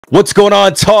What's going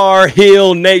on, Tar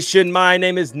Heel Nation? My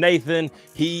name is Nathan.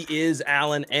 He is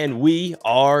Alan, and we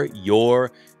are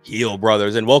your Heel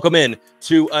Brothers. And welcome in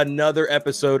to another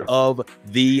episode of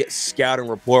the Scouting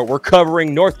Report. We're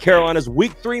covering North Carolina's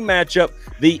Week 3 matchup,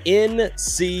 the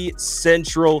NC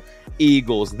Central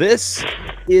Eagles. This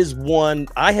is one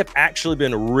I have actually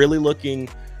been really looking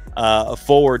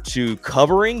forward to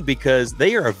covering because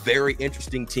they are a very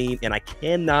interesting team, and I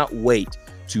cannot wait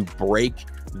to break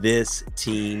this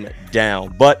team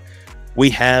down. But we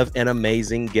have an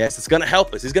amazing guest that's going to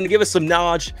help us. He's going to give us some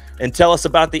knowledge and tell us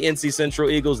about the NC Central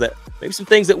Eagles, that maybe some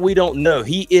things that we don't know.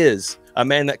 He is a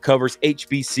man that covers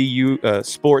HBCU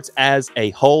sports as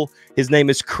a whole. His name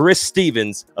is Chris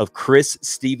Stevens of Chris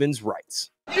Stevens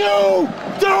Writes. You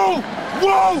don't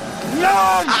want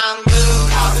none. I'm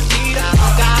good. I would need a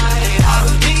die. I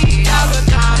would need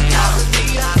a time. I would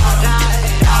need a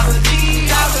die. I would need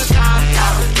a time.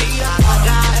 I would need a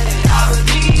die. I would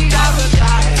need a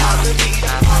die. I would need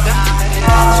a die.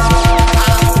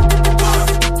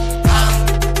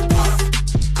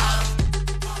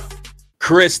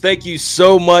 Chris, thank you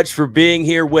so much for being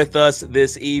here with us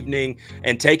this evening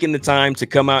and taking the time to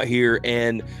come out here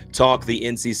and talk the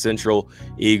NC Central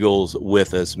Eagles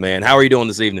with us, man. How are you doing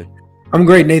this evening? I'm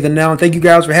great, Nathan. Now, thank you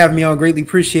guys for having me on. Greatly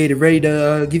appreciated. Ready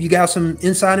to give you guys some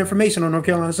inside information on North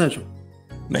Carolina Central.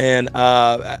 Man,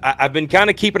 I've been kind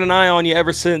of keeping an eye on you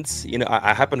ever since,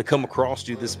 I happened to come across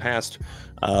you this past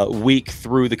week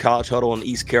through the College Huddle in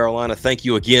East Carolina. Thank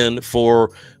you again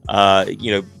for,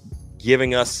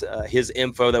 giving us his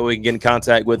info that we can get in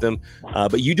contact with him.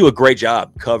 But you do a great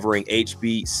job covering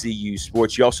HBCU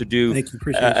sports. You also do an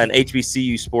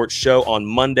HBCU sports show on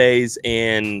Mondays,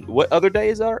 and what other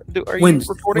days are you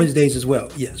recording? Wednesdays as well.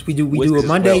 Yes, we do. We do a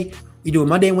Monday. We do a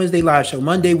Monday and Wednesday live show.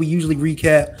 Monday we usually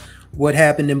recap what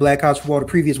happened in Black College football the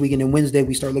previous weekend, and Wednesday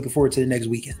we start looking forward to the next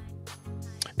weekend.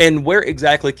 And where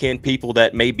exactly can people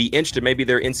that may be interested, maybe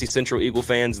they're NC Central Eagle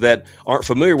fans that aren't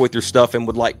familiar with your stuff and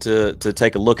would like to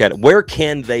take a look at it, where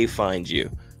can they find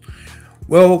you?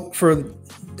 Well,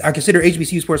 I consider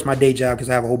HBCU sports my day job because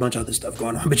I have a whole bunch of other stuff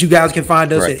going on. But you guys can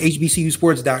find us at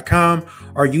hbcusports.com.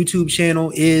 Our YouTube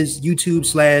channel is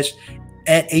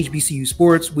YouTube/@HBCU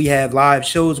Sports. We have live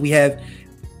shows. We have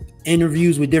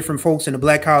interviews with different folks in the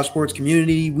Black College sports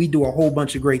community. We do a whole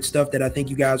bunch of great stuff that I think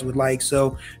you guys would like.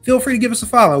 So feel free to give us a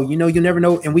follow. You never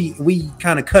know. And we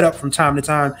kind of cut up from time to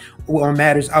time on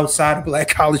matters outside of Black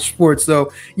College sports.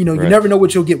 So, you never know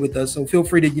what you'll get with us. So feel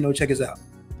free to, check us out.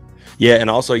 Yeah, and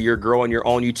also you're growing your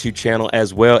own YouTube channel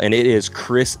as well, and it is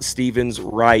Chris Stevens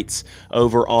Writes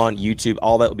over on YouTube.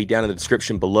 All that will be down in the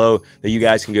description below that you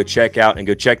guys can go check out and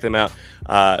go check them out.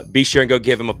 Be sure and go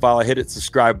give him a follow, hit the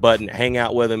subscribe button, hang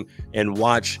out with him, and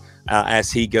watch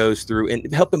as he goes through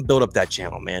and help him build up that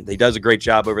channel, man. He does a great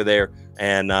job over there,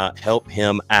 and help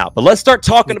him out. But let's start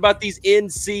talking about these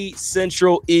NC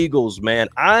Central Eagles, man.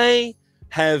 I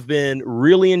have been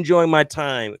really enjoying my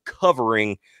time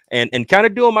covering and kind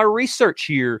of doing my research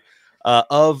here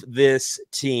of this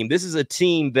team. This is a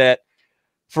team that,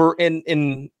 for in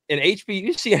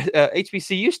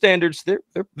HBCU standards,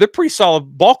 they're pretty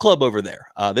solid ball club over there.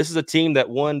 This is a team that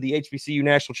won the HBCU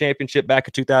national championship back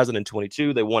in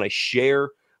 2022. They won a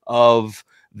share of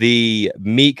the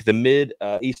MEAC, the Mid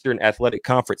Eastern Athletic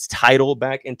Conference title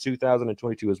back in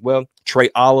 2022 as well. Trey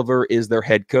Oliver is their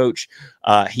head coach.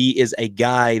 He is a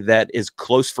guy that is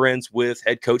close friends with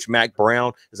head coach Mack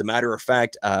Brown. As a matter of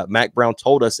fact, Mack Brown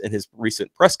told us in his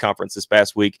recent press conference this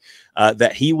past week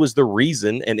that he was the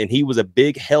reason and he was a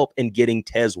big help in getting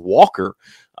Tez Walker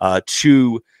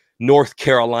to North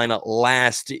Carolina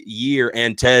last year.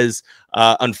 And Tez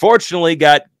unfortunately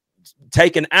got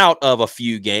taken out of a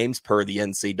few games per the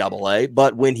NCAA,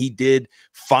 but when he did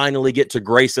finally get to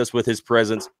grace us with his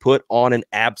presence, put on an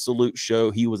absolute show.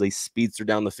 He was a speedster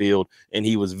down the field, and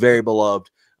he was very beloved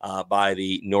by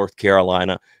the North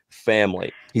Carolina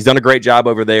family. He's done a great job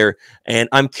over there, and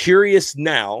I'm curious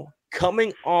now,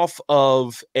 coming off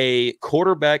of a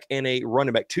quarterback and a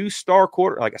running back, a star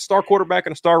quarterback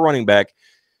and a star running back,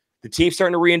 the team's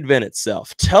starting to reinvent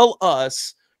itself. Tell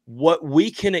us what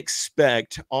we can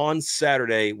expect on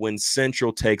Saturday when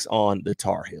Central takes on the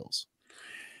Tar Heels.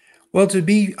 Well, to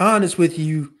be honest with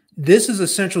you, this is a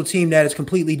Central team that is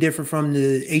completely different from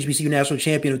the HBCU national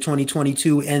champion of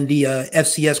 2022 and the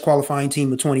FCS qualifying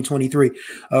team of 2023.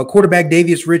 Quarterback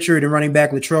Davius Richard and running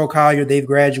back Latrell Collier, they've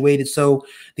graduated. So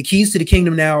the keys to the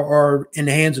kingdom now are in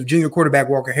the hands of junior quarterback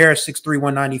Walker Harris, 6'3",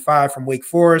 195 from Wake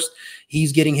Forest.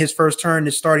 He's getting his first turn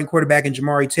as starting quarterback, in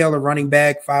Jamari Taylor, running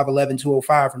back, 5'11",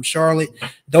 205 from Charlotte.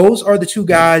 Those are the two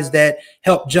guys that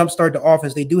help jumpstart the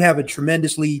offense. They do have a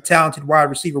tremendously talented wide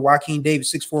receiver, Joaquin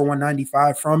Davis, 6'4",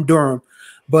 195 from Durham,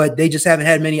 but they just haven't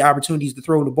had many opportunities to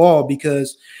throw the ball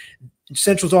because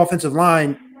Central's offensive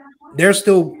line, they're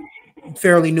still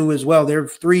fairly new as well. There are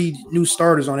 3 new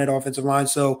starters on that offensive line.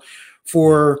 So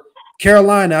for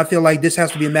Carolina, I feel like this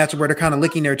has to be a matchup where they're kind of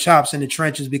licking their chops in the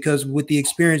trenches because with the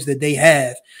experience that they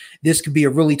have, this could be a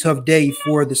really tough day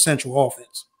for the Central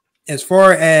offense. As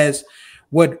far as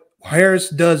what Harris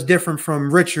does different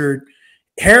from Richard,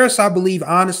 Harris, I believe,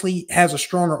 honestly, has a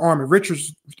stronger arm. And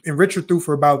Richard threw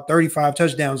for about 35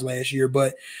 touchdowns last year,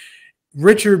 but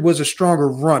Richard was a stronger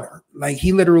runner. Like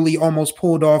he literally almost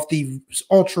pulled off the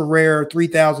ultra rare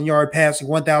 3,000-yard passing,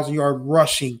 1,000-yard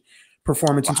rushing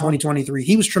performance in 2023.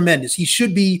 He was tremendous. He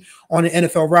should be on an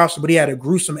NFL roster, but he had a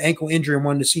gruesome ankle injury in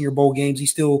one of the Senior Bowl games.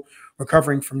 He's still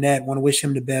recovering from that. Want to wish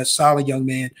him the best. Solid young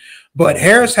man. But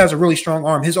Harris has a really strong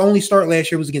arm. His only start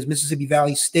last year was against Mississippi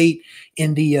Valley State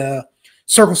in the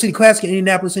Circle City Classic in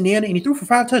Indianapolis, Indiana, and he threw for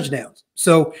 5 touchdowns.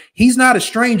 So he's not a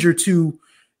stranger to,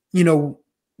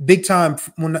 big time.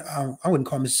 When I wouldn't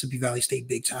call Mississippi Valley State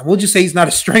big time. We'll just say he's not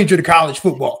a stranger to college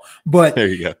football. But there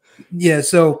you go. Yeah,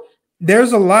 so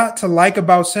there's a lot to like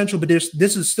about Central, but this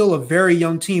is still a very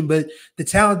young team. But the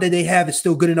talent that they have is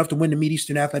still good enough to win the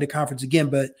Mid-Eastern Athletic Conference again.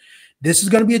 But this is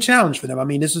going to be a challenge for them. I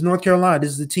mean, this is North Carolina.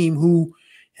 This is the team who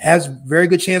has a very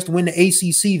good chance to win the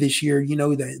ACC this year.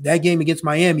 That game against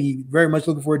Miami, very much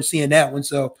looking forward to seeing that one.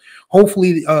 So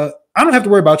hopefully I don't have to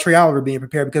worry about Trey Oliver being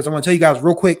prepared because I want to tell you guys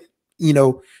real quick,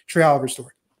 Trey Oliver's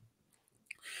story.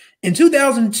 In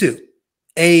 2002,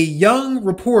 a young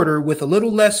reporter with a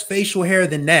little less facial hair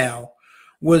than now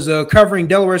was covering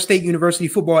Delaware State University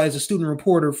football as a student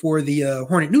reporter for the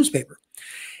Hornet newspaper.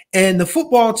 And the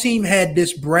football team had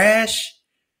this brash,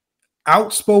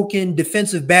 outspoken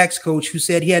defensive backs coach who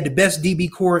said he had the best DB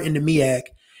core in the MEAC.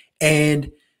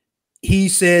 And he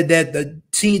said that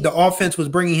the offense was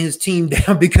bringing his team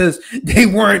down because they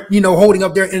weren't, holding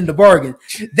up their end of the bargain.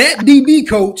 That DB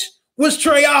coach was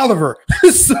Trey Oliver.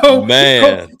 So,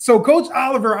 man. Coach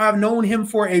Oliver, I've known him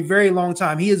for a very long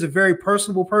time. He is a very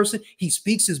personable person. He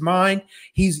speaks his mind.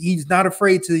 He's not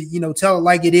afraid to, tell it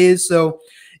like it is. So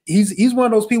he's one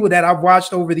of those people that I've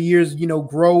watched over the years,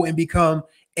 grow and become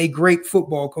a great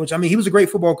football coach. I mean, he was a great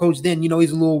football coach then.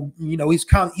 He's a little, he's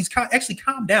actually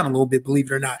calmed down a little bit, believe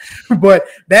it or not. But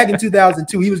back in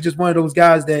 2002, he was just one of those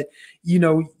guys that you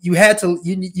had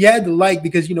to like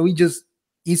because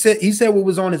he said what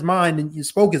was on his mind and he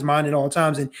spoke his mind at all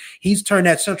times. And he's turned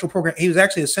that Central program. He was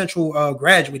actually a Central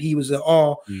graduate. He was an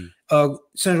all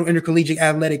Central Intercollegiate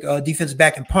Athletic defensive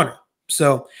back and punter.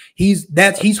 So I think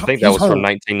that was from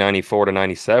 1994 to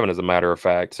 97, as a matter of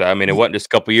fact. So I mean, it wasn't just a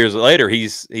couple years later.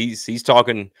 He's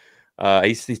talking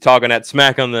he's talking that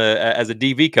smack on as a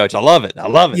DV coach. I love it.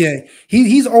 Yeah,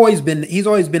 he's always been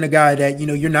a guy that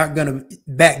you're not gonna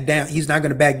back down. He's not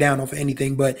gonna back down off of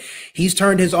anything. But he's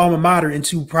turned his alma mater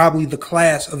into probably the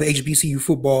class of HBCU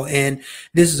football, and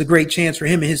this is a great chance for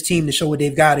him and his team to show what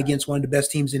they've got against one of the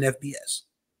best teams in FBS.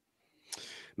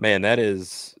 Man, that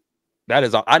is.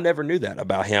 I never knew that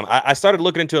about him. I started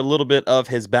looking into a little bit of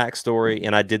his backstory,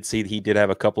 and I did see that he did have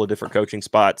a couple of different coaching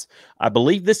spots. I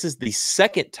believe this is the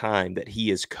second time that he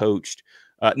has coached.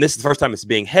 And this is the first time it's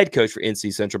being head coach for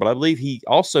NC Central, but I believe he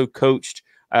also coached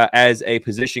as a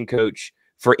position coach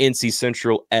for NC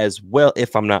Central as well,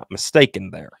 if I'm not mistaken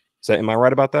there. So am I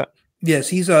right about that? Yes,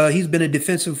 he's been a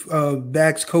defensive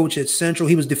backs coach at Central.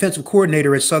 He was defensive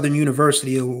coordinator at Southern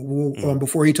University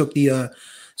before he took the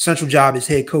Central job as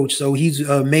head coach. So he's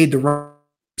made the run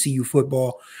CU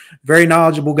football. Very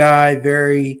knowledgeable guy,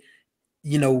 very,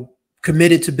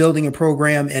 committed to building a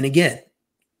program. And again,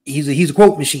 he's a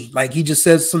quote machine. Like he just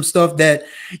says some stuff that,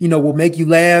 will make you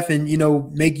laugh and,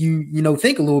 make you,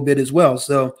 think a little bit as well.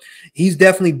 So he's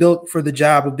definitely built for the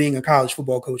job of being a college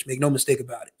football coach. Make no mistake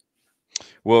about it.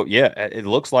 Well, yeah, it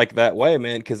looks like that way,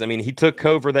 man, because, I mean, he took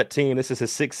over that team. This is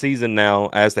his 6th season now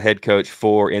as the head coach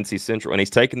for NC Central, and he's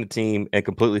taken the team and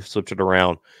completely flipped it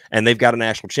around, and they've got a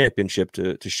national championship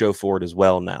to show for it as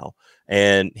well now.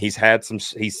 And he's had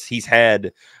Darius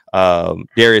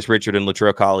Richard and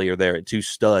Latrell Collier there at 2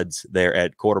 studs there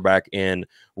at quarterback and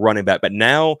running back. But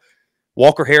now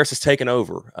Walker Harris has taken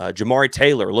over. Jamari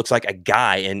Taylor looks like a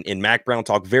guy, and Mac Brown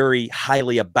talked very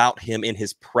highly about him in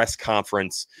his press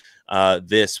conference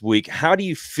this week. How do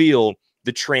you feel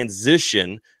the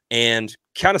transition and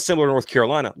kind of similar to North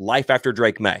Carolina, life after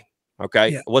Drake May? Okay.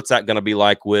 Yeah. What's that going to be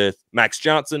like with Max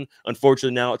Johnson?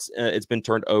 Unfortunately, now it's been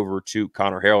turned over to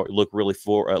Connor Harrell. Look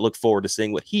forward to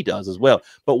seeing what he does as well.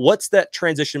 But what's that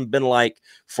transition been like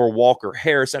for Walker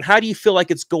Harris, and how do you feel like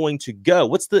it's going to go?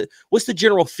 What's the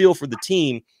general feel for the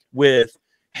team with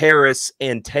Harris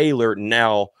and Taylor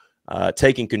now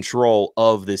taking control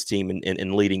of this team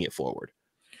and leading it forward?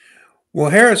 Well,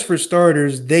 Harris, for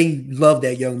starters, they love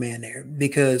that young man there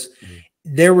because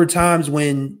there were times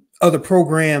when other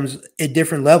programs at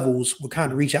different levels would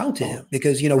kind of reach out to him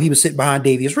because, you know, he was sitting behind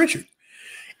Davius Richard.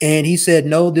 And he said,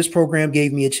 no, this program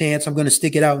gave me a chance. I'm going to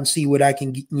stick it out and see what I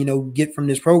can, you know, get from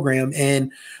this program.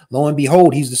 And lo and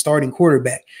behold, he's the starting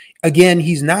quarterback. Again,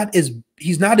 he's not as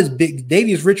big.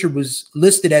 Davius Richard was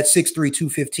listed at 6'3",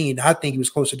 215. I think he was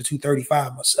closer to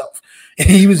 235 myself. And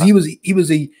he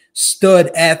was a stud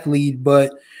athlete,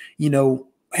 but you know,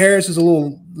 Harris is a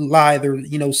little lither,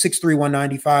 you know, 6'3",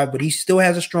 195, but he still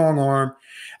has a strong arm.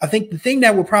 I think the thing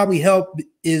that would probably help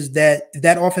is that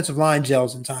offensive line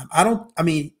gels in time. I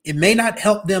mean, it may not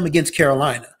help them against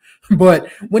Carolina, but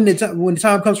when the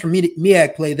time comes for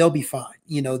MEAC play, they'll be fine.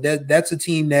 You know, that's a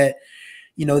team that,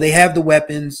 you know, they have the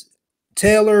weapons.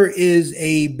 Taylor is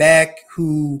a back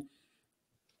who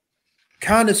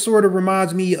kind of sort of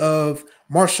reminds me of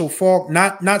Marshall Faulk.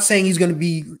 Not saying he's going to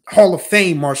be Hall of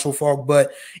Fame Marshall Faulk,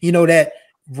 but you know,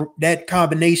 that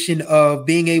combination of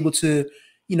being able to,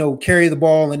 you know, carry the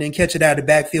ball and then catch it out of the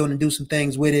backfield and do some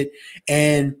things with it.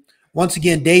 And once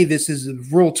again, Davis is a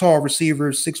real tall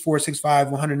receiver, 6'4",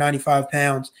 6'5", 195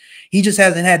 pounds. He just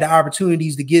hasn't had the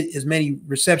opportunities to get as many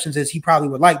receptions as he probably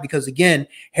would like because, again,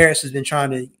 Harris has been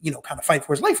trying to, you know, kind of fight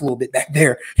for his life a little bit back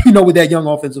there, you know, with that young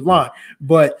offensive line.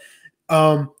 But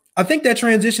I think that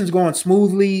transition is going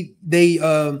smoothly. They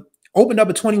opened up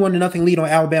a 21-0 lead on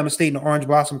Alabama State in the Orange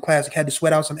Blossom Classic, had to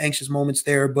sweat out some anxious moments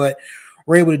there, but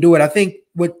were able to do it. I think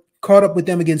what caught up with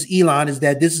them against Elon is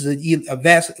that this is a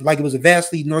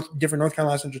vastly different North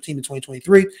Carolina Central team in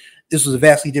 2023. This was a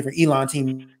vastly different Elon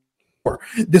team.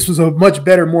 This was a much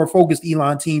better, more focused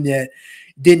Elon team that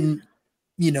didn't,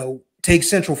 you know, take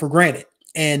Central for granted.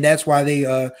 And that's why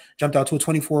they jumped out to a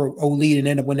 24-0 lead and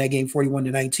ended up winning that game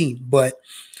 41-19. But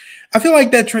I feel like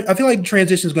the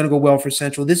transition is going to go well for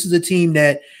Central. This is a team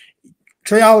that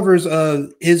Trey Oliver's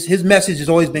his message has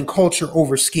always been culture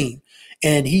over scheme.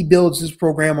 And he builds his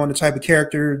program on the type of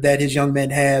character that his young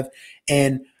men have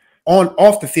and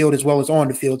off the field as well as on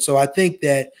the field. So I think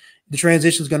that the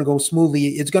transition is going to go smoothly.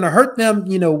 It's going to hurt them,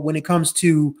 you know, when it comes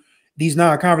to these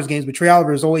non-conference games. But Trey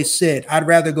Oliver has always said, I'd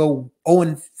rather go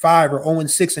 0-5 or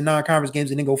 0-6 in non-conference games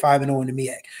than then go 5-0 in the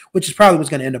MEAC, which is probably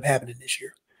what's going to end up happening this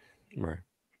year. Right.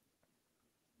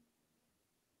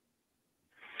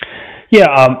 Yeah,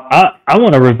 I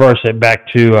want to reverse it back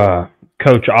to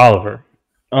Coach Oliver.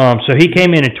 So he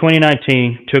came in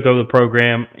 2019, took over the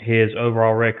program. His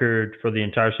overall record for the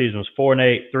entire season was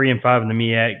 4-8, 3-5 in the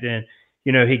MEAC. Then,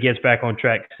 you know, he gets back on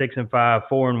track, 6-5,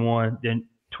 4-1. Then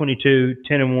 22,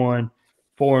 10-1,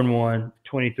 4-1,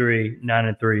 23,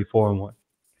 9-3, 4-1.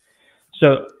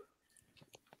 So,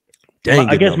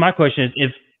 I guess my question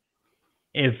is,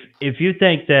 if you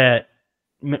think that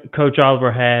Coach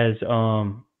Oliver has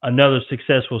another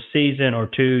successful season or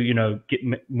two, you know,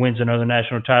 wins another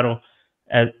national title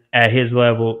at his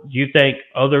level, do you think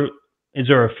is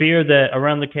there a fear that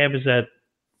around the campus that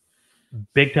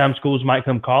big time schools might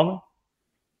come calling?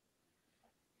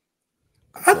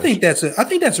 I think that's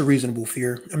a reasonable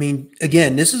fear. I mean,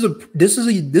 again, this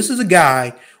is a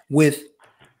guy with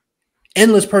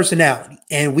endless personality,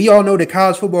 and we all know that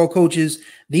college football coaches,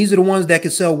 these are the ones that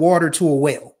can sell water to a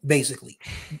whale, basically.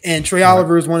 And Trey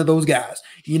Oliver is one of those guys.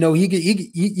 You know, he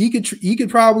could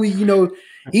probably, you know,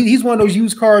 he's one of those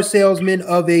used car salesmen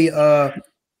of a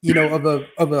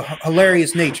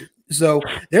hilarious nature. So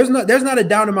there's not a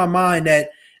doubt in my mind that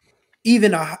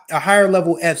even a higher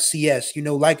level FCS, you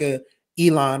know, like a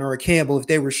Elon or a Campbell, if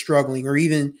they were struggling, or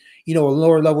even, you know, a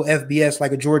lower level FBS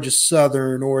like a Georgia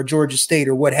Southern or a Georgia State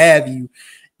or what have you,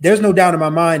 there's no doubt in my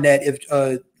mind that if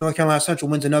North Carolina Central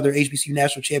wins another HBCU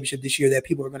national championship this year, that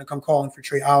people are going to come calling for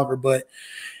Trey Oliver. But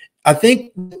I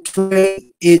think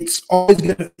Trey, it's always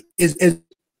going to, as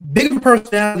big of a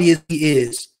personality as he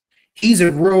is, he's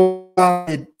a real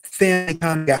solid family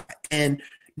kind of guy. And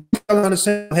North Carolina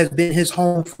Central has been his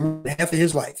home for half of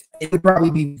his life. It would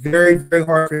probably be very, very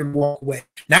hard for him to walk away.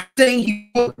 Not saying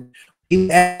he wouldn't. He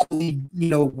absolutely, you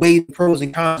know, weigh the pros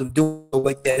and cons of doing it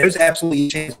like that. There's absolutely a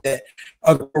chance that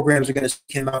other programs are going to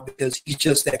seek him out because he's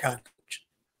just that kind of coach.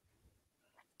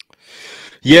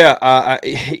 Yeah,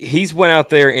 he's went out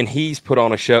there and he's put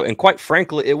on a show. And quite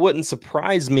frankly, it wouldn't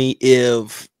surprise me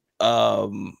if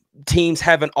teams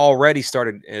haven't already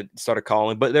started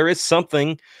calling. But there is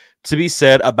something to be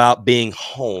said about being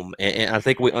home, and I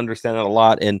think we understand that a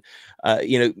lot. And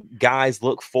you know, guys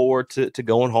look forward to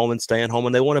going home and staying home,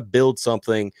 and they want to build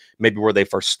something maybe where they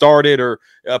first started, or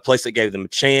a place that gave them a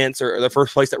chance, or the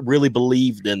first place that really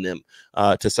believed in them,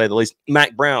 to say the least.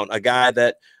 Mac Brown, a guy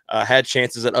that had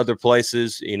chances at other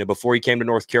places, you know, before he came to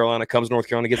North Carolina, comes to North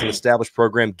Carolina, gets an established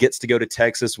program, gets to go to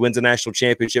Texas, wins a national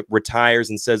championship, retires,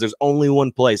 and says there's only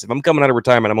one place. If I'm coming out of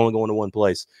retirement, I'm only going to one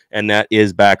place, and that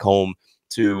is back home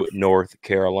to North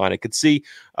Carolina. Could see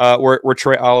where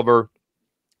Trey Oliver,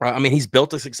 I mean, he's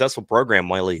built a successful program.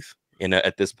 Why leave?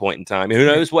 At this point in time, and who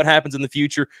knows what happens in the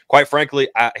future? Quite frankly,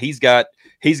 he's got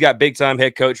big time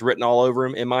head coach written all over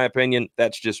him. In my opinion,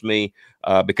 that's just me.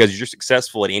 Because you're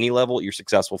successful at any level, you're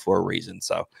successful for a reason.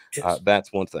 So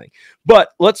that's one thing.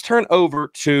 But let's turn over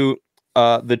to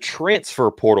the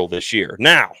transfer portal this year.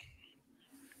 Now,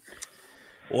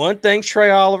 one thing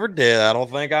Trey Oliver did, I don't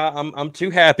think I'm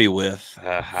too happy with,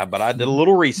 but I did a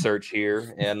little research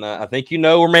here, and I think you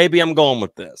know where maybe I'm going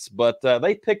with this. But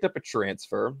they picked up a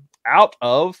transfer out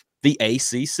of the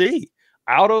ACC,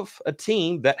 out of a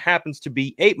team that happens to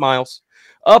be 8 miles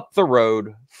up the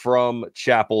road from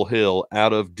Chapel Hill,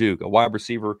 out of Duke, a wide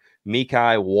receiver,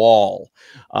 Mekhi Wall.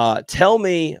 Tell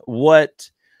me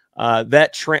what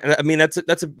that I mean, that's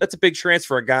a big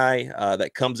transfer. A guy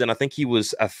that comes in, I think he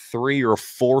was a 3 or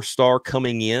 4 star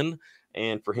coming in,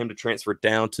 and for him to transfer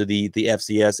down to the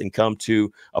FCS and come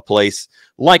to a place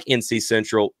like NC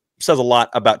Central says a lot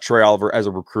about Trey Oliver as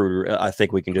a recruiter. I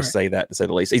think we can just say that, to say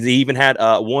the least. He even had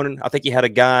one. I think he had a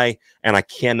guy, and I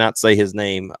cannot say his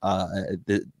name.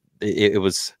 It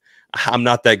was. I'm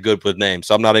not that good with names,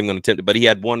 so I'm not even going to attempt it. But he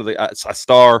had one of the a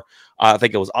star. I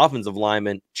think it was offensive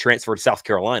lineman, transferred to South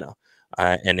Carolina,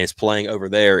 and is playing over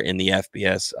there in the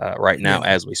FBS right now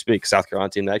as we speak. South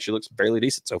Carolina team that actually looks fairly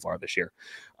decent so far this year.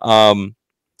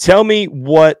 Tell me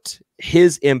what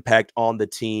his impact on the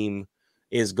team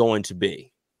is going to be.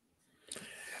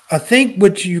 I think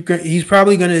he's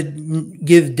probably going to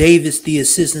give Davis the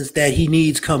assistance that he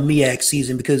needs come MEAC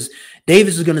season, because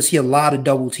Davis is going to see a lot of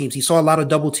double teams. He saw a lot of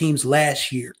double teams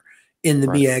last year in the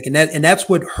MEAC, and that's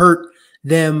what hurt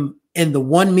them in the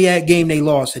one MEAC game they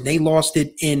lost, and they lost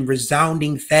it in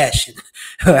resounding fashion.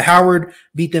 Howard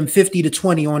beat them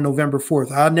 50-20 on November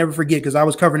 4th. I'll never forget, because I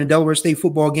was covering a Delaware State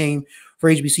football game for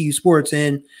HBCU Sports,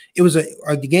 and it was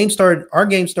the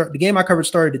game I covered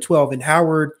started at 12, and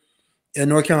Howard and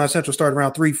North Carolina Central started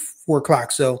around 3-4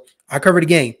 o'clock. So I covered the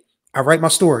game. I write my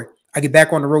story. I get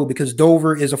back on the road because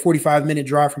Dover is a 45-minute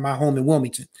drive from my home in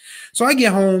Wilmington. So I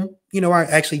get home, I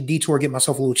actually detour, get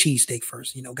myself a little cheesesteak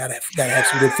first. Gotta have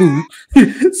some good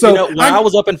food. So when I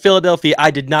was up in Philadelphia, I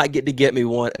did not get me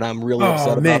one, and I'm really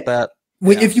upset about that.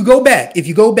 If you go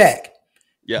back,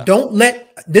 don't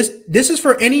let this is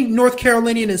for any North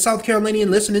Carolinian and South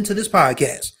Carolinian listening to this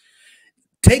podcast.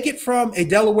 Take it from a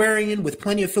Delawarean with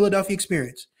plenty of Philadelphia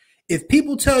experience. If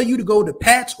people tell you to go to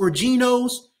Pat's or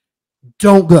Geno's,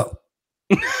 don't go.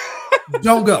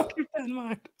 Don't go.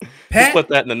 Put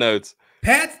that in the notes.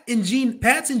 Pat's and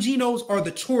Geno's are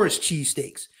the tourist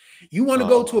cheesesteaks. You want to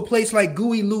go to a place like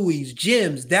Gooey Louie's,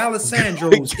 Jim's,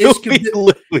 D'Alessandro's,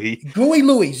 Gooey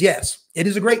Louie's. Yes, it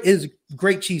is a great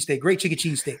cheesesteak, great chicken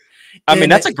cheesesteak. I mean,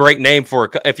 that's a great name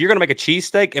for if you're gonna make a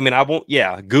cheesesteak. I mean, I won't.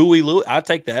 Yeah, Gooey Louie. I'll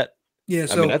take that. Yeah,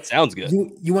 so I mean, that sounds good.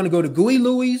 You want to go to Gooey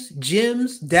Louie's,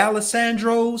 Jim's,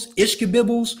 D'Alessandro's,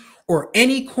 Ishkabibbles, or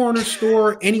any corner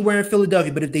store anywhere in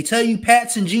Philadelphia. But if they tell you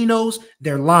Pat's and Geno's,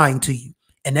 they're lying to you.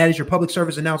 And that is your public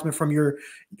service announcement from your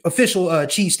official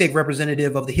cheesesteak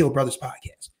representative of the Hill Brothers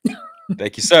podcast.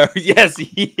 Thank you, sir. Yes.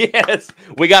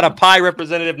 We got a pie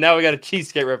representative. Now we got a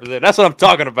cheesesteak representative. That's what I'm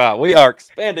talking about. We are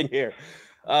expanding here.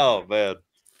 Oh, man.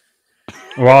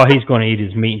 Well, he's going to eat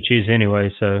his meat and cheese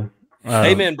anyway, so...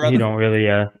 Amen, brother. You don't really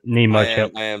need much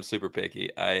help. I am super picky.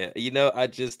 I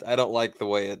don't like the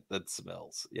way it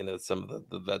smells. Some of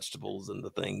the vegetables and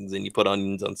the things, and you put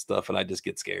onions on stuff, and I just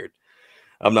get scared.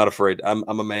 I'm not afraid. I'm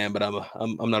a man, but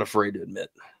I'm not afraid to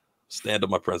admit. Stand on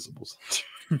my principles.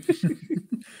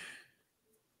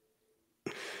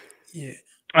 Yeah.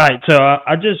 All right. So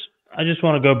I just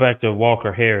want to go back to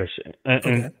Walker Harris,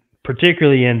 and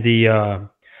particularly in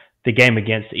the game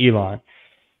against Elon.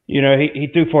 He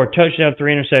threw for a touchdown,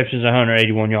 3 interceptions,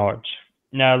 181 yards.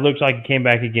 Now, it looks like he came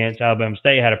back against Alabama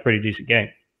State, had a pretty decent game.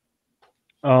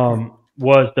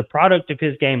 Was the product of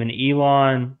his game in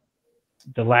Elon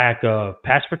the lack of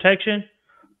pass protection,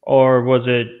 or was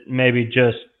it maybe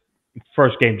just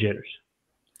first game jitters?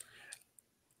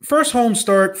 First home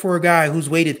start for a guy who's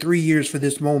waited 3 years for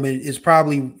this moment is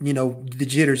probably, the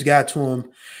jitters got to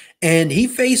him. And he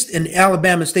faced an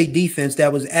Alabama State defense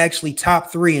that was actually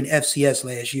top 3 in FCS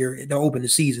last year to open the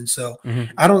season. So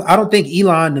I don't think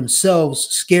Elon themselves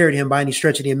scared him by any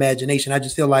stretch of the imagination. I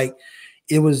just feel like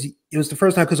it was the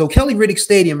first time, because O'Kelly Riddick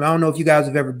Stadium, I don't know if you guys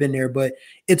have ever been there, but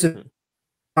it's a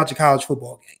college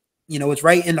football game. It's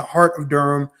right in the heart of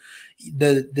Durham.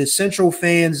 The Central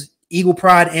fans, Eagle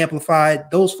Pride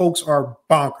Amplified. Those folks are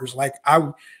bonkers. Like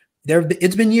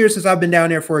it's been years since I've been down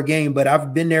there for a game, but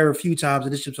I've been there a few times,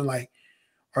 and it's just been like,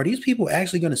 are these people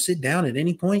actually going to sit down at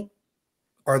any point?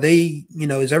 Are they,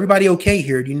 is everybody okay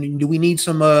here? Do we need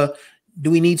some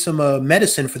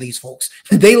medicine for these folks?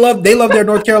 They love their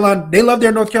North Carolina. They love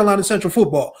their North Carolina Central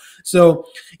football. So,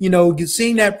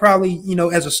 seeing that probably,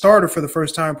 as a starter for the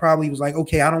first time, probably was like,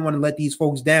 okay, I don't want to let these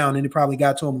folks down. And it probably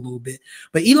got to them a little bit,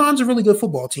 but Elon's a really good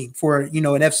football team for, an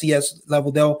FCS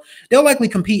level. They'll likely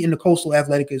compete in the Coastal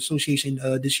Athletic Association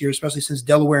this year, especially since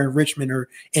Delaware and Richmond are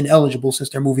ineligible since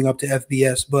they're moving up to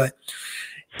FBS. But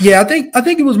yeah, I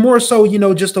think it was more so,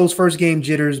 just those first game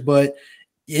jitters, but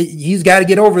he's got to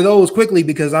get over those quickly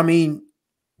because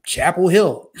Chapel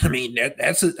Hill. It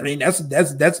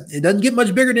doesn't get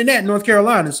much bigger than that in North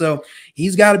Carolina. So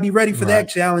he's got to be ready for that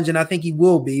challenge, and I think he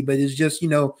will be. But it's just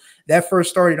that first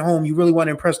start at home, you really want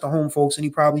to impress the home folks, and he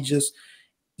probably just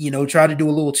try to do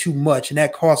a little too much, and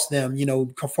that cost them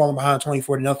falling behind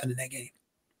 24-0 in that game.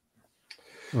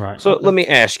 Right. So let me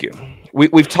ask you,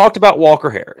 we've talked about Walker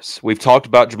Harris. We've talked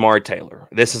about Jamari Taylor.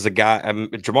 This is a guy,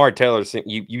 Jamari Taylor,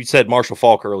 you said Marshall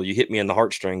Faulk earlier. You hit me in the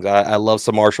heartstrings. I love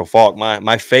some Marshall Faulk.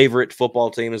 My favorite football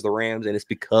team is the Rams, and it's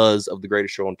because of the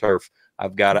greatest show on turf.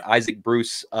 I've got an Isaac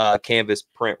Bruce canvas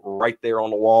print right there on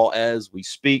the wall as we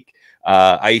speak.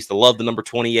 I used to love the number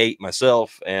 28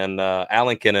 myself, and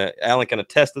Alan can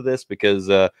attest to this because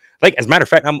as a matter of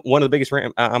fact, I'm one of the biggest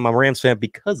I'm a Rams fan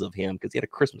because of him, because he had a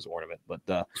Christmas ornament. But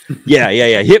yeah,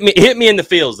 hit me in the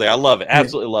fields there. I love it,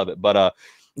 absolutely love it. But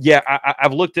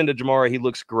I've looked into Jamari. He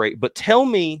looks great. But tell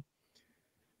me,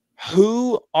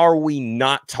 who are we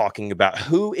not talking about?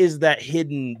 Who is that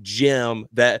hidden gem,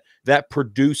 that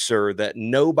producer that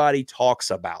nobody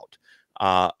talks about?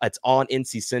 It's on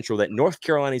NC Central that North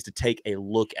Carolina needs to take a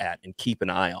look at and keep an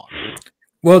eye on.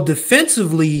 Well,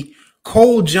 defensively,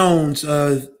 Cole Jones,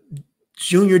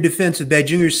 junior defensive back,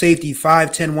 junior safety,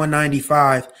 5'10",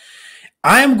 195.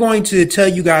 I am going to tell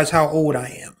you guys how old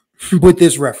I am with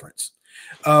this reference.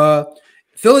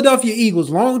 Philadelphia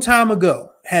Eagles, long time ago,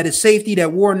 had a safety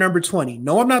that wore number 20.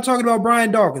 No, I'm not talking about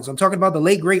Brian Dawkins. I'm talking about the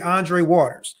late, great Andre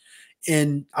Waters.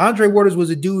 And Andre Waters was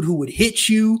a dude who would hit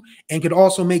you and could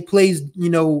also make plays,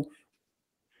 in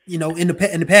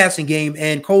the passing game.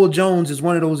 And Cole Jones is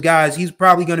one of those guys. He's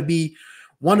probably going to be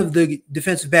one of the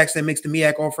defensive backs that makes the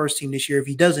MEAC All-First team this year. If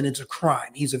he doesn't, it's a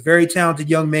crime. He's a very talented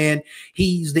young man.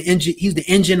 He's the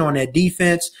engine on that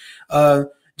defense.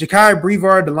 Ja'Kai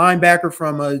Brevard, the linebacker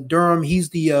from Durham, he's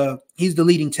the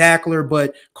leading tackler.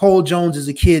 But Cole Jones is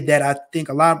a kid that I think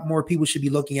a lot more people should be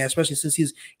looking at, especially since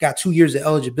he's got 2 years of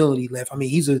eligibility left.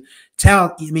 He's a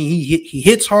talent. He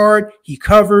hits hard, he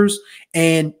covers,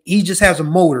 and he just has a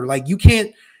motor. Like, you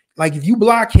can't, if you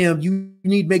block him, you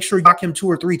need to make sure you block him 2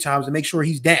 or 3 times to make sure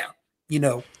he's down.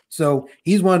 So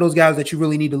he's one of those guys that you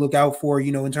really need to look out for.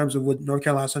 In terms of what North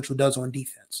Carolina Central does on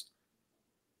defense.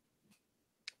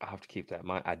 I'll have to keep that in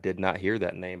mind. I did not hear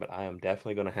that name, but I am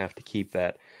definitely going to have to keep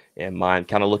that in mind.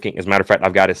 Kind of looking, as a matter of fact,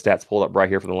 I've got his stats pulled up right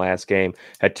here from the last game.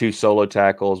 Had 2 solo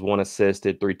tackles, 1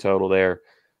 assisted, 3 total there,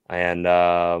 and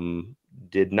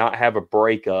did not have a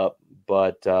breakup,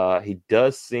 but he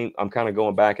does seem, I'm kind of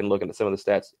going back and looking at some of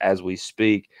the stats as we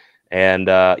speak, and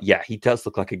he does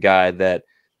look like a guy that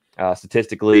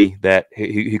statistically that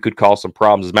he could cause some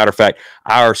problems. As a matter of fact,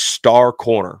 our star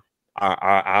corner,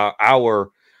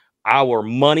 our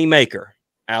money maker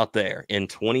out there in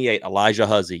 28, Elijah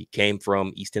Huzzy, came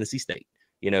from East Tennessee State.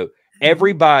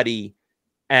 Everybody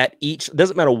at each,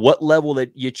 doesn't matter what level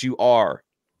that you are,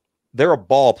 there are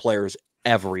ball players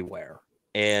everywhere.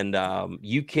 And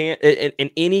you can't,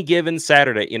 in any given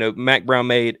Saturday, Mac Brown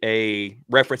made a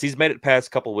reference. He's made it the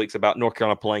past couple of weeks about North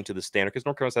Carolina playing to the standard, because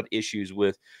North Carolina's had issues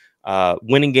with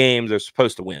winning games they're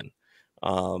supposed to win.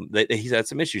 He's had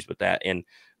some issues with that. And,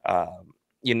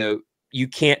 you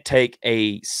can't take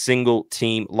a single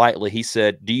team lightly. He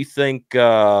said, do you think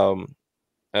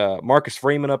Marcus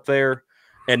Freeman up there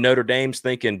and Notre Dame's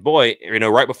thinking, boy,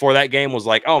 right before that game was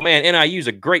like, oh, man, NIU's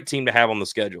a great team to have on the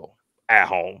schedule at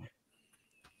home.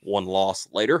 1 loss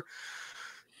later.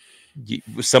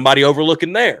 Somebody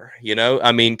overlooking there,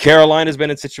 Carolina's been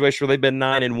in a situation where they've been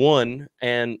 9-1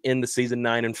 and in the season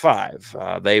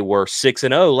 9-5. They were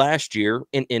 6-0 last year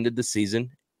and ended the season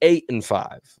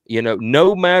 8-5.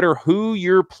 No matter who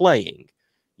you're playing,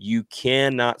 you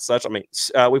cannot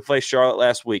we played Charlotte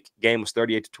last week. Game was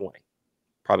 38-20.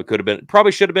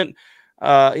 Probably should have been,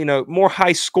 more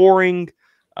high scoring.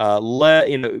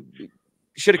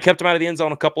 Should have kept them out of the end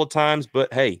zone a couple of times,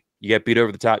 but hey, You get beat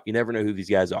over the top. You never know who these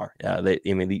guys are.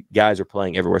 The guys are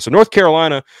playing everywhere. So North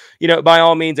Carolina, by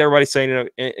all means, everybody's saying,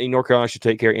 North Carolina should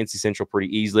take care of NC Central pretty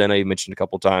easily. I know you mentioned a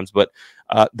couple of times, but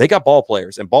they got ball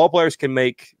players, and ball players can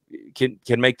make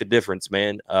the difference,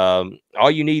 man.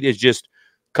 All you need is just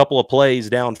a couple of plays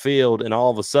downfield, and all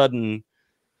of a sudden,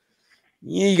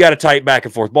 you got a tight back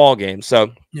and forth ball game.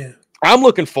 So yeah. I'm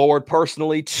looking forward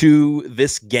personally to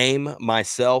this game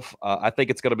myself. I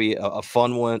think it's going to be a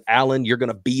fun one. Alan, you're going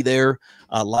to be there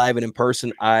live and in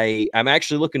person. I'm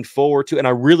actually looking forward to, and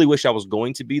I really wish I was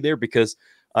going to be there because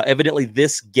evidently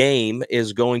this game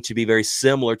is going to be very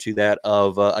similar to that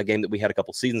of a game that we had a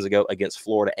couple seasons ago against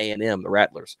Florida A&M, the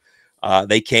Rattlers.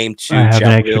 They came to I have Chapel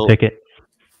an extra Hill. ticket.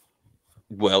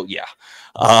 Well, yeah,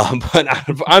 but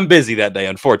I'm busy that day.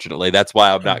 Unfortunately, that's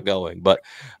why I'm not going. But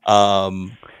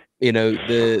the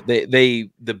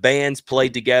bands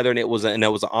played together, and it was an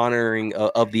honoring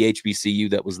of the HBCU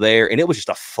that was there, and it was just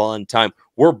a fun time.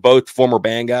 We're both former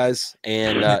band guys,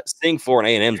 and seeing Florida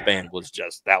A&M's band was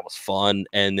fun.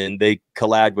 And then they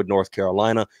collabed with North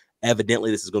Carolina.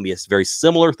 Evidently, this is going to be a very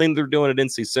similar thing they're doing at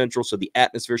NC Central, so the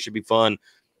atmosphere should be fun.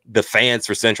 The fans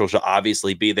for Central should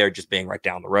obviously be there, just being right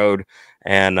down the road.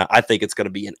 And I think it's going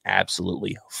to be an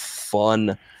absolutely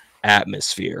fun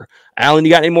atmosphere. Alan,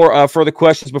 you got any more further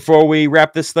questions before we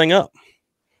wrap this thing up?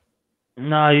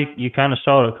 No, you kind of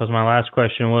saw it because my last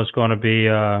question was going to be,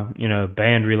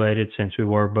 band related since we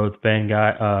were both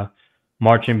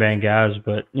marching band guys.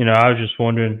 But, I was just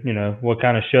wondering, what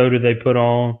kind of show did they put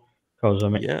on? Because,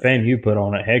 FAMU put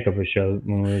on a heck of a show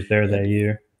when we was there that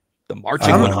year. The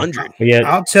Marching 100. Yeah,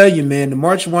 I'll tell you, man, the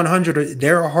Marching 100,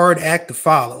 they're a hard act to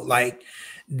follow. Like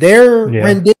their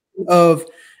rendition of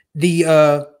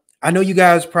the I know you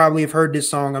guys probably have heard this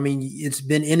song. I mean, it's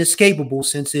been inescapable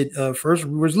since it first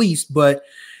released, but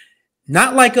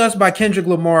Not Like Us by Kendrick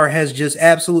Lamar has just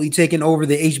absolutely taken over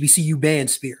the HBCU band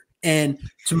sphere. And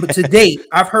to date,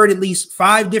 I've heard at least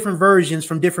 5 different versions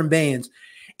from different bands,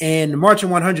 and the Marching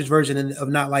 100's version of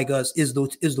Not Like Us is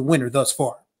the winner thus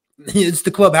far. It's the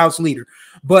clubhouse leader.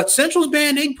 But Central's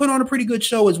band, they put on a pretty good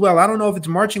show as well. I don't know if it's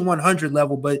Marching 100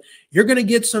 level, but you're going to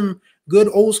get some good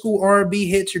old school R&B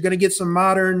hits. You're going to get some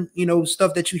modern,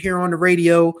 stuff that you hear on the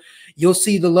radio. You'll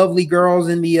see the lovely girls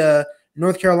in the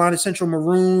North Carolina Central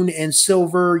maroon and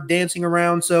silver dancing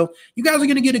around. So you guys are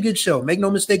going to get a good show. Make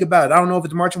no mistake about it. I don't know if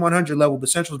it's Marching 100 level, but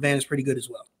Central's band is pretty good as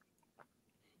well.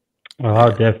 Well, I'll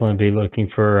definitely be looking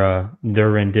for their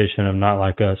rendition of Not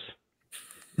Like Us.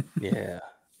 Yeah.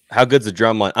 How good's the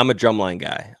drum line? I'm a drumline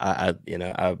guy. I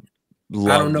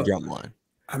love the drum line.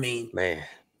 I mean, man,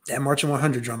 that Marching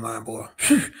 100 drum line, boy.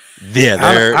 Yeah,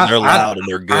 they're loud and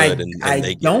they're good.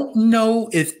 I don't know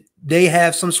if they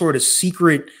have some sort of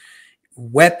secret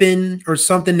weapon or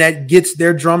something that gets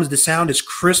their drums to sound as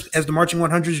crisp as the Marching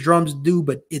 100's drums do,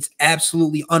 but it's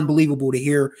absolutely unbelievable to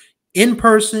hear in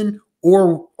person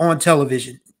or on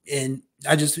television. And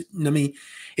if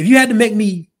you had to make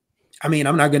me, I'm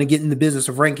not going to get in the business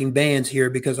of ranking bands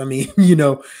here because,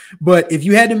 but if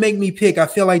you had to make me pick, I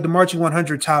feel like the Marching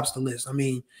 100 tops the list. I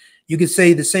mean, you could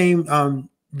say the same,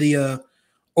 the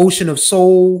Ocean of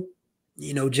Soul,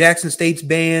 Jackson State's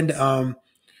band, the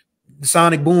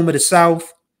Sonic Boom of the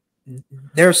South.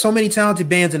 There are so many talented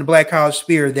bands in the Black college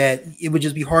sphere that it would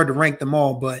just be hard to rank them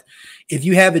all. But if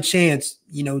you have a chance,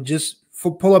 just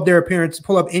pull up their appearance,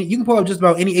 you can pull up just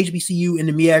about any HBCU in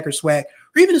the MEAC or SWAC,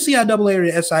 or even the CIAA or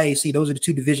the SIAC. Those are the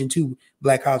 2 Division II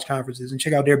Black college conferences, and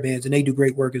check out their bands, and they do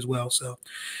great work as well. So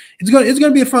it's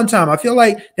gonna be a fun time. I feel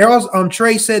like there also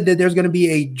Trey said that there's gonna be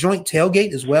a joint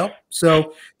tailgate as well.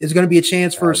 So it's gonna be a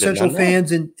chance for Central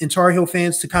fans and Tar Heel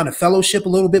fans to kind of fellowship a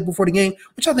little bit before the game,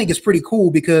 which I think is pretty cool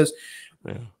because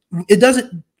it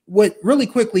doesn't. Really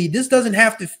quickly, this doesn't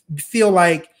have to feel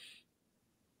like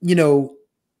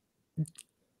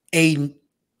I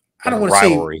don't want to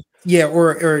say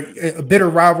or a bitter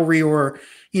rivalry or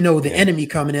the enemy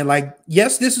coming in. Like,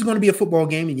 yes, this is going to be a football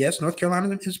game, and yes, North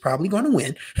Carolina is probably going to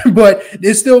win, but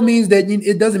it still means that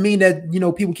it doesn't mean that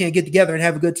people can't get together and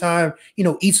have a good time,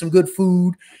 eat some good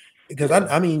food, because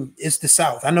it's the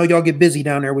South. I know y'all get busy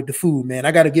down there with the food, man.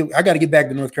 I gotta get back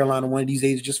to North Carolina one of these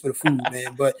days just for the food,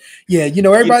 man. But yeah,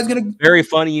 everybody's gonna. Very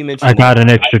funny you mentioned. I got an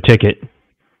extra ticket.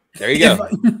 There you go.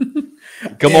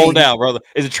 Come on down, brother.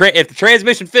 If the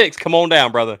transmission fixed, come on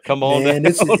down, brother. Come on down.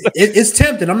 It's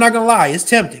tempting. I'm not gonna lie, it's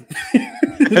tempting.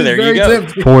 There you go.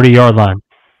 40-yard line.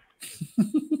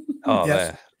 Oh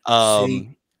yes.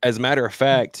 Man. As a matter of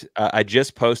fact, I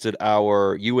just posted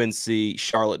our UNC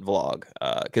Charlotte vlog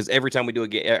because every time we go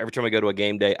to a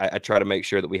game day, I try to make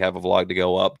sure that we have a vlog to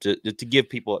go up to give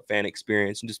people a fan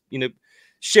experience and just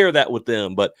share that with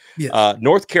them. But Yes.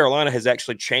 North Carolina has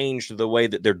actually changed the way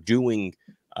that they're doing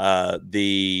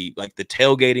the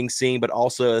tailgating scene, but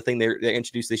also a thing they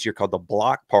introduced this year called the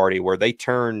block party, where they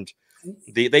turned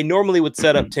they normally would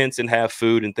set up tents and have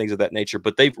food and things of that nature,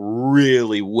 but they've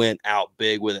really went out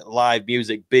big with it. Live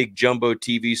music, big jumbo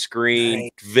TV screen,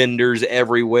 Right. vendors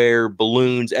everywhere,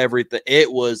 balloons, everything.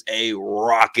 It was a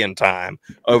rocking time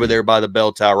over there by the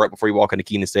bell tower right before you walk into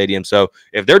Kenan Stadium. So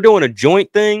if they're doing a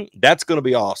joint thing, that's going to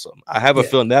be awesome. I have a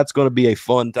feeling that's going to be a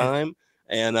fun time.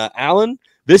 And Alan,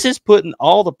 this is putting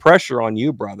all the pressure on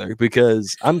you, brother,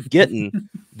 because I'm getting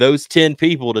those 10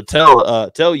 people to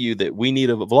tell you that we need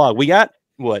a vlog. We got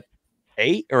what,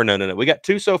 8 or no. We got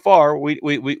 2 so far. We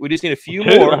just need a few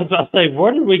more. I was about to say,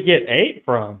 where did we get 8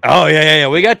 from? Oh yeah.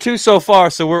 We got 2 so far.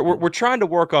 So we're trying to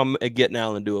work on getting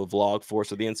Alan to do a vlog for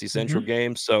us of the NC Central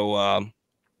game. So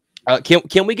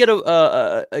can we get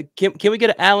can we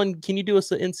get Alan? Can you do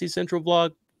us an NC Central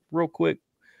vlog real quick?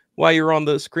 While you're on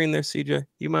the screen there, CJ,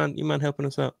 you mind helping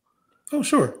us out? Oh,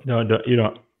 sure. No, you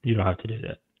don't have to do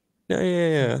that.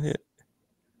 Yeah.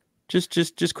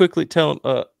 Just quickly tell him,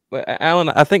 Alan.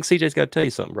 I think CJ's got to tell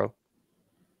you something, bro.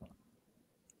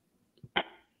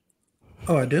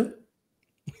 Oh, I do.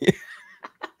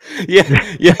 yeah.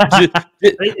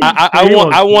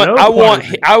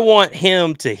 I want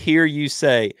him to hear you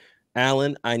say,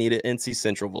 Alan, I need an NC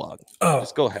Central vlog. Oh,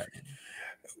 just go ahead.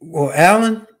 Well,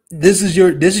 Alan, this is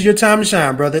your time to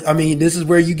shine, brother. I mean, this is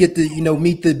where you get to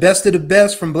meet the best of the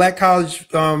best from Black college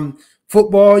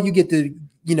football. You get to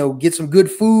get some good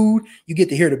food. You get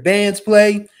to hear the bands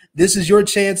play. This is your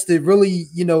chance to really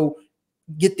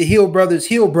get the Hill brothers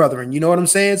Hill brothering. You know what I'm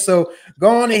saying? So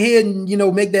go on ahead and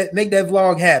make that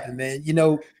vlog happen, man.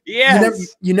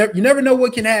 Yes. You never know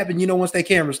what can happen. Once that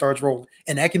camera starts rolling,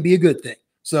 and that can be a good thing.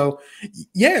 So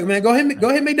yeah, man, go ahead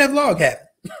and make that vlog happen.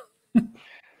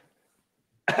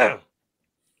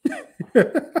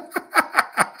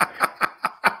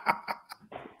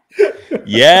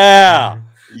 Yeah.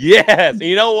 Yes.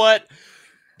 You know what?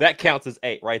 That counts as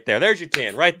 8 right there. There's your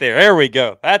 10 right there. There we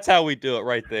go. That's how we do it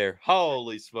right there.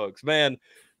 Holy smokes, man.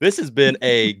 This has been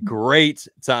a great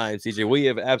time, CJ. We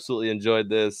have absolutely enjoyed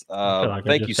this.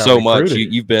 Thank you so much.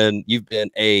 You've been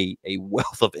a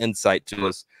wealth of insight to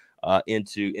us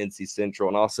into NC Central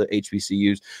and also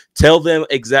HBCUs. Tell them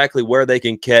exactly where they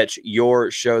can catch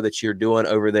your show that you're doing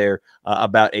over there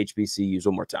about HBCUs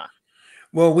one more time.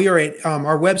 Well, we are at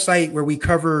our website where we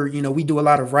cover, we do a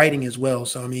lot of writing as well.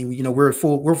 So, I mean, we're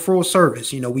full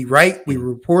service. We write, we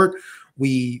report,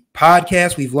 we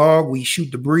podcast, we vlog, we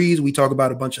shoot the breeze, we talk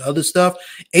about a bunch of other stuff.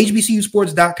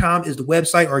 HBCUsports.com is the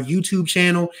website. Our YouTube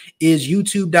channel is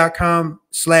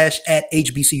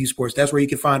youtube.com/@HBCUsports. That's where you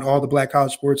can find all the Black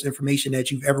college sports information that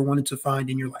you've ever wanted to find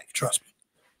in your life. Trust me.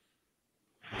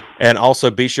 And also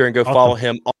be sure and go follow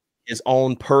him on his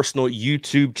own personal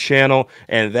YouTube channel,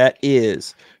 and that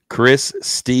is Chris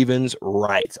Stevens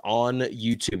Wright on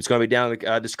YouTube. It's going to be down in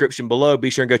the description below. Be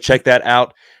sure and go check that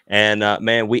out. And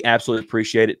man, we absolutely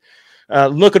appreciate it.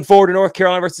 Looking forward to North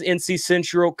Carolina versus NC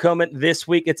Central coming this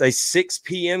week. It's a 6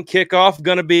 p.m. kickoff.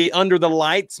 Going to be under the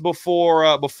lights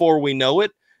before we know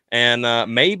it. And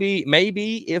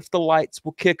maybe if the lights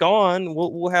will kick on,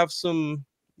 we'll have some,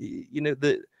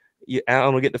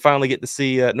 Alan will finally get to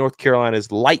see North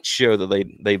Carolina's light show that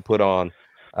they put on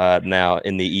now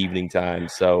in the evening time.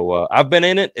 So I've been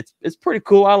in it. It's pretty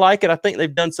cool. I like it. I think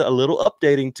they've done a little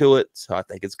updating to it, so I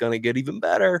think it's going to get even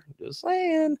better. Just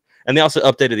saying. And they also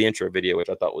updated the intro video, which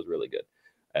I thought was really good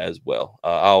as well. I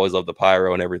always love the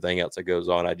pyro and everything else that goes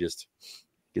on.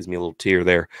 Gives me a little tear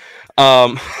there.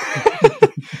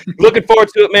 Looking forward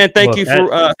to it, man. Thank you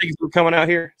for coming out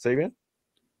here. Say again.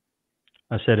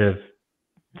 I said if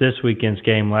this weekend's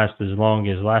game lasts as long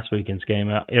as last weekend's game,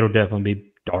 it'll definitely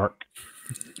be dark.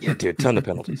 Yeah, dude, tons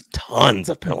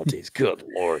of penalties. Good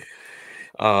Lord.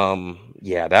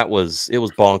 Yeah, it was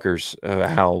bonkers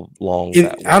how long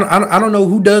that was. I don't know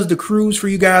who does the crews for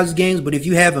you guys' games, but if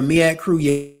you have a MEAC crew,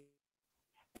 yeah.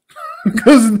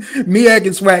 Because MEAC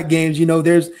and SWAC games,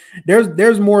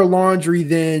 there's more laundry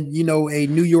than a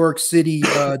New York City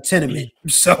tenement.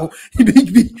 So I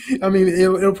mean,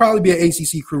 it'll probably be an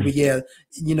ACC crew, but yeah,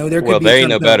 there could be. They ain't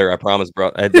no better, I promise, bro.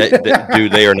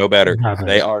 Dude, they are no better.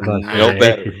 They are no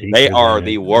better. They are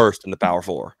the worst in the Power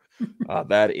Four.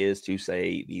 That is to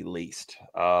say the least.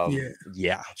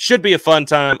 Yeah, should be a fun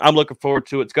time. I'm looking forward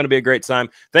to it. It's going to be a great time.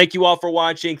 Thank you all for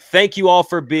watching. Thank you all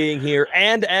for being here,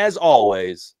 and as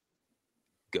always,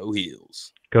 go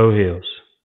Heels. Go Heels.